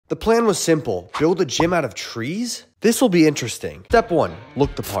The plan was simple. Build a gym out of trees? This will be interesting. Step 1,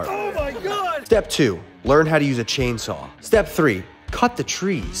 look the part. Oh my God! Step 2, learn how to use a chainsaw. Step 3, cut the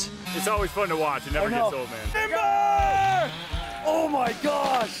trees. It's always fun to watch. It never gets old, man. Timber! Oh my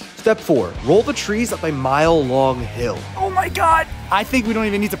gosh! Step 4, roll the trees up a mile-long hill. Oh my God! I think we don't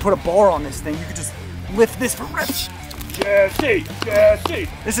even need to put a bar on this thing. You could just lift this for reps. Jesse! Jesse!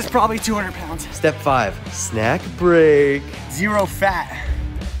 This is probably 200 pounds. Step 5, snack break. Zero fat.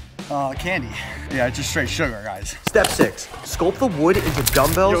 Candy. Yeah, it's just straight sugar, guys. Step 6, sculpt the wood into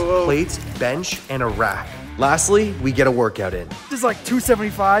dumbbells, plates, bench, and a rack. Lastly, we get a workout in. This is like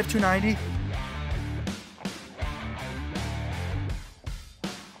 275, 290.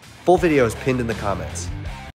 Full video is pinned in the comments.